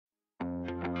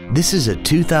This is a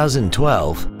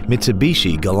 2012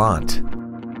 Mitsubishi Galant.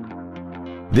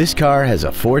 This car has a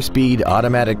 4-speed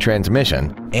automatic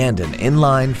transmission and an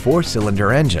inline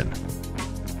 4-cylinder engine.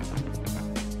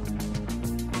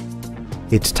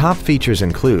 Its top features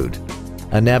include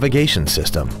a navigation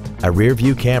system, a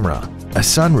rear-view camera, a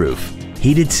sunroof,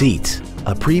 heated seats,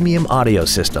 a premium audio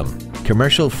system,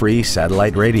 commercial-free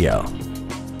satellite radio,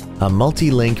 a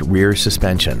multi-link rear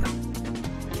suspension,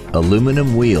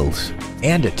 aluminum wheels,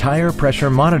 and a tire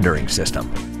pressure monitoring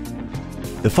system.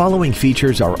 The following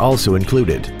features are also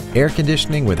included: air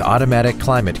conditioning with automatic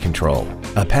climate control,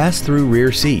 a pass-through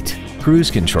rear seat, cruise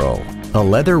control, a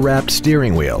leather-wrapped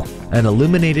steering wheel, an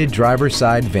illuminated driver's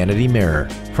side vanity mirror,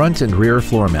 front and rear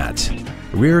floor mats,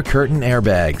 rear curtain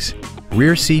airbags,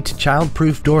 rear seat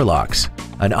child-proof door locks,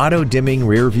 an auto-dimming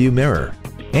rear-view mirror,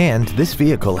 and this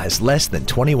vehicle has less than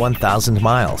 21,000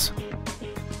 miles.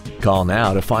 Call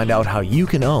now to find out how you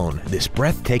can own this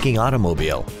breathtaking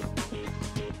automobile.